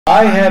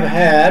I have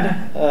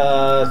had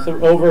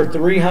over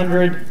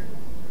 300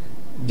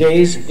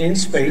 days in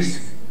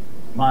space.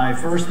 My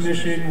first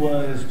mission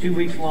was 2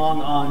 weeks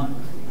long on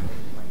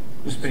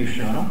the space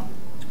shuttle.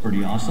 It's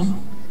pretty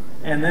awesome.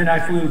 And then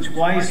I flew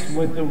twice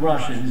with the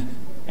Russians,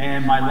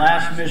 and my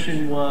last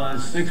mission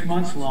was 6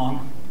 months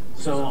long.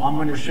 So I'm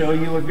going to show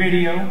you a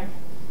video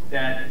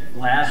that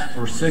lasts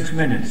for 6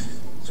 minutes.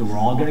 So we're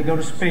all going to go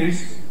to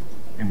space,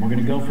 and we're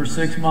going to go for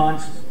 6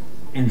 months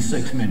in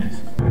 6 minutes.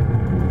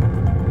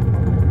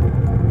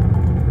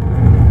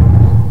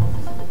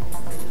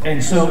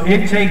 And so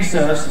it takes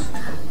us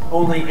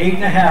only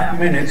 8.5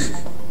 minutes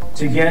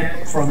to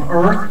get from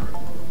Earth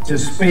to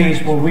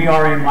space, where we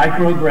are in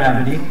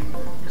microgravity.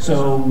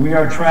 So we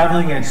are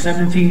traveling at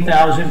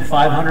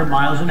 17,500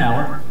 miles an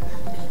hour.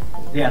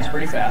 Yeah, it's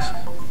pretty fast.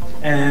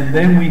 And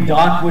then we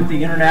dock with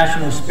the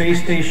International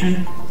Space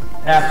Station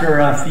after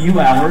a few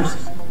hours.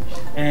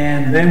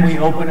 And then we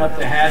open up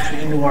the hatch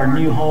into our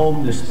new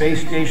home, the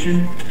space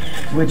station,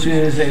 which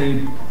is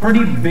a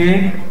pretty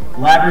big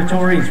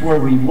laboratory. It's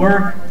where we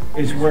work,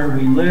 it's where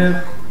we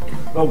live.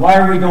 But why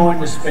are we going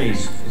to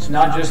space? It's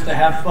not just to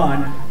have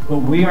fun, but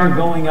we are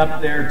going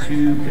up there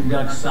to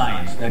conduct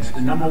science. That's the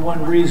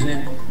 #1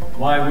 reason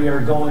why we are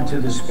going to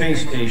the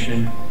space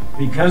station.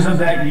 Because of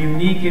that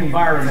unique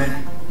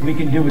environment, we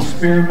can do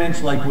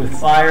experiments like with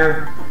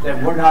fire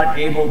that we're not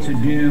able to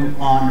do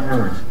on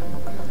Earth.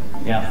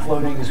 Yeah,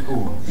 floating is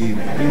cool. You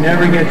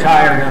never get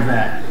tired of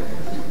that.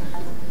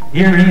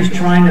 Here he's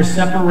trying to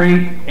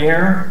separate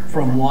air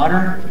from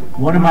water.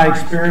 One of my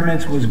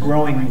experiments was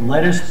growing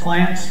lettuce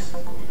plants.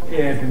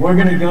 If we're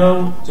going to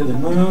go to the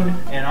moon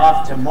and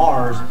off to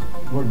Mars,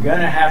 we're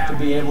going to have to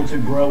be able to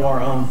grow our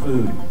own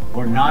food.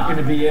 We're not going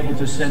to be able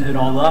to send it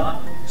all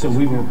up, so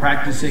we were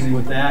practicing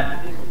with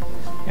that.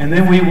 And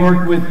then we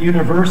worked with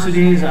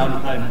universities.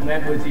 I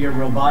met with your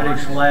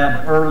robotics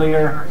lab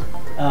earlier,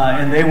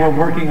 and they were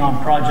working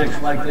on projects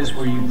like this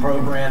where you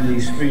program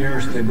these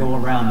spheres to go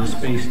around the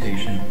space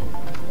station.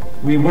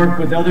 We worked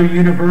with other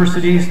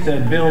universities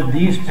to build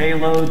these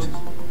payloads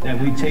that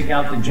we take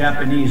out the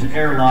Japanese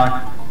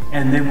airlock,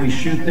 and then we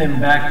shoot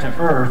them back to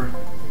Earth,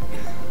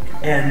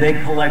 and they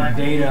collect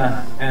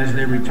data as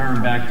they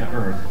return back to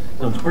Earth.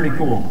 So it's pretty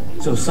cool.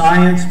 So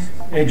science,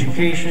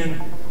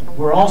 education.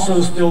 We're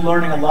also still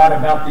learning a lot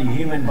about the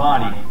human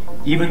body.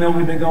 Even though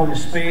we've been going to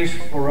space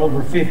for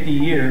over 50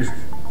 years,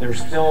 there's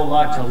still a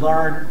lot to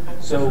learn.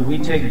 So we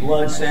take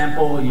blood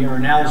sample,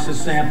 urinalysis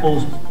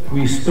samples,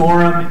 we store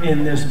them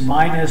in this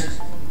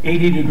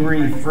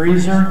 -80-degree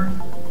freezer,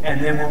 and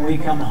then when we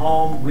come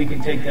home, we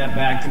can take that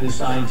back to the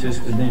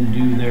scientists and then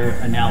do their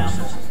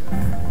analysis.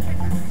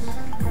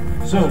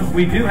 So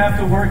we do have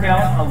to work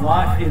out a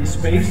lot in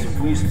space.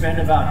 We spend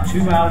about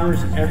 2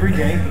 hours every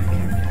day.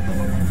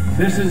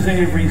 This is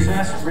a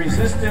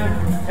resistive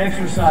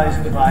exercise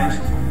device.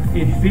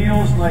 It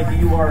feels like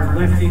you are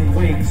lifting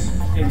weights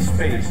in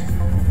space.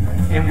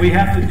 And we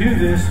have to do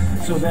this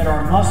so that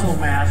our muscle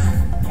mass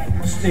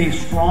stays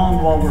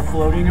strong while we're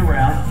floating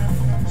around.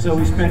 So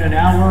we spend an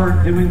hour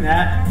doing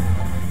that.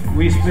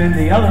 We spend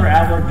the other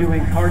hour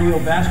doing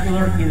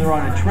cardiovascular, either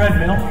on a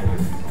treadmill.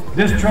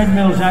 This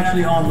treadmill is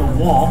actually on the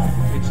wall.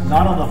 It's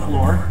not on the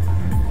floor.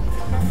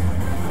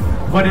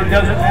 But it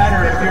doesn't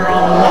matter if you're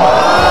on the wall.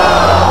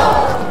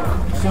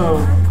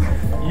 So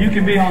you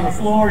can be on the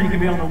floor, you can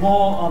be on the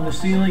wall, on the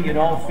ceiling, it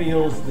all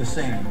feels the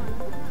same.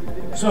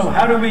 So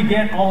how do we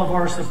get all of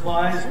our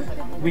supplies?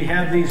 We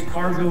have these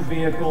cargo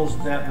vehicles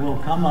that will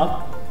come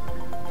up,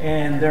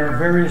 and there are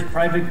various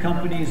private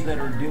companies that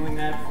are doing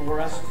that for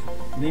us,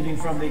 leaving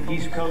from the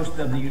east coast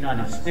of the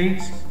United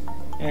States.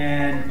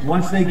 And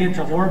once they get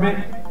to orbit,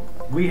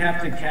 we have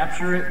to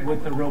capture it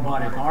with the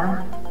robotic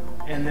arm.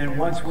 And then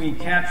once we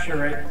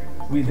capture it,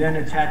 we then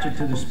attach it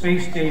to the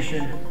space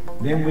station.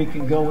 Then we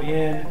can go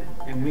in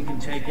and we can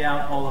take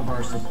out all of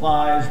our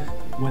supplies.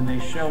 When they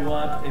show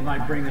up, they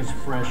might bring us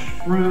fresh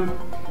fruit.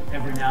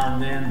 Every now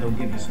and then they'll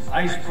give us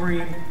ice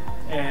cream.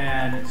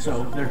 And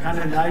so they're kind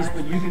of nice,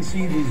 but you can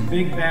see these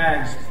big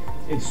bags.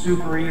 It's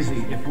super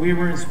easy. If we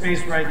were in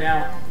space right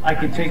now, I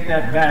could take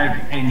that bag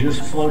and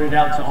just float it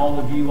out to all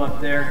of you up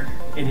there,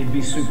 and it'd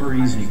be super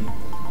easy.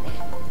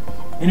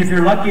 And if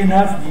you're lucky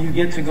enough, you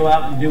get to go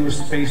out and do a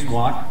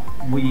spacewalk.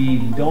 We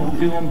don't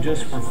do them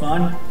just for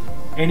fun.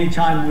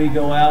 Anytime we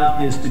go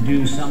out is to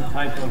do some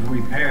type of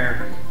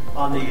repair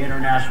on the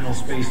International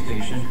Space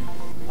Station.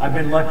 I've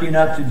been lucky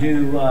enough to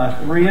do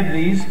 3 of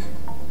these,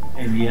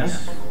 and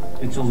yes,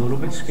 it's a little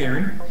bit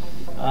scary.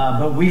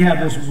 But we have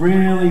this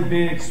really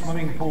big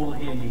swimming pool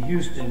in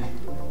Houston,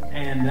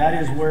 and that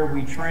is where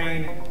we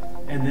train.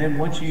 And then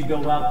once you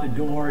go out the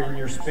door in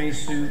your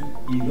spacesuit,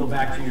 you go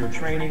back to your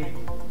training.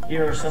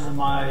 Here are some of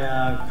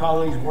my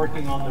colleagues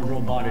working on the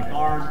robotic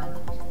arm.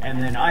 And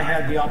then I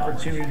had the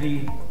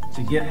opportunity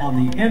to get on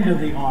the end of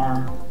the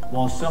arm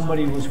while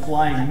somebody was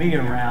flying me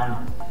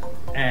around.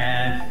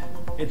 And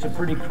it's a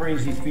pretty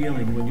crazy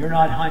feeling when you're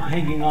not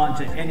hanging on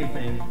to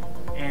anything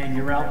and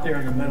you're out there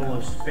in the middle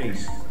of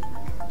space.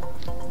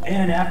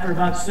 And after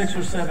about 6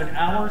 or 7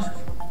 hours,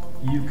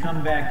 you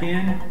come back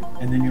in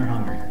and then you're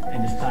hungry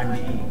and it's time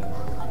to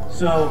eat.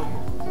 So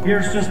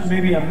here's just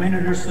maybe a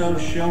minute or so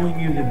showing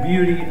you the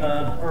beauty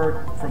of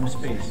Earth from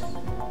space.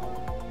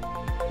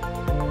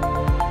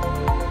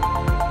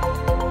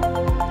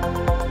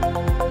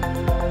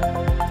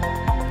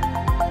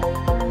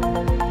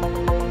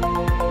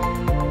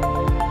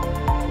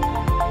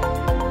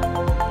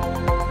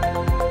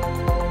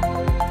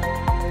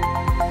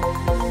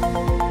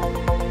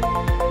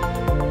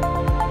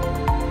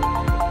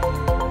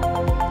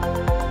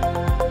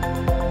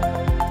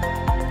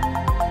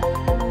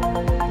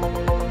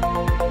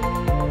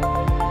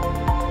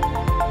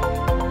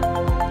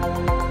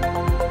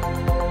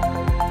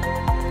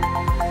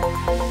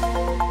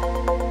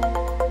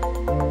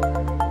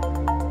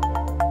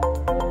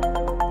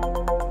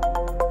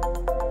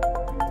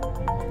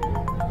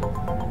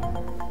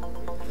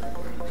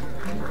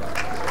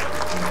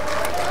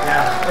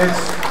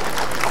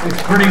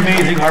 It's pretty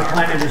amazing. Our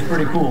planet is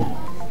pretty cool.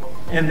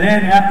 And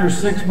then after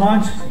 6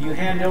 months, you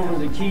hand over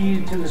the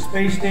key to the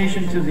space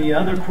station to the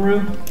other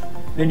crew.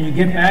 Then you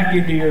get back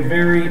into your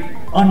very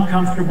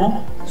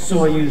uncomfortable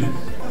Soyuz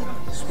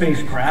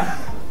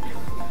spacecraft.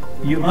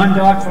 You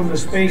undock from the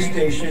space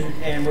station,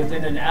 and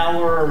within an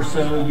hour or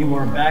so, you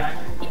are back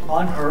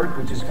on Earth,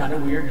 which is kind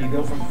of weird. You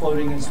go from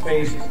floating in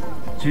space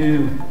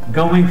to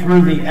going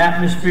through the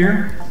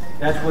atmosphere.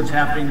 That's what's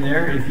happening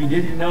there. If you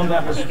didn't know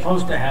that was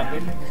supposed to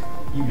happen,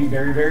 you'd be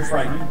very, very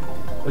frightened.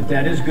 But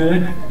that is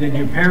good. Then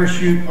your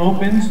parachute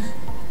opens,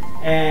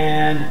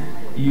 and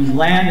you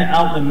land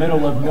out in the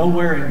middle of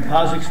nowhere in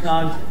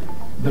Kazakhstan.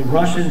 The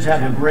Russians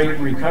have a great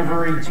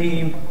recovery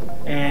team,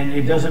 and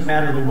it doesn't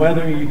matter the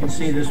weather. You can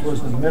see this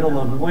was the middle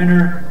of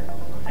winter,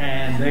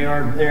 and they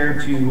are there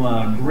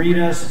to greet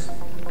us.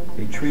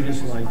 They treat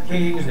us like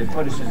kings. They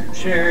put us in a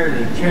chair.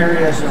 They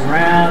carry us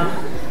around.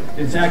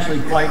 It's actually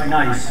quite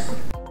nice.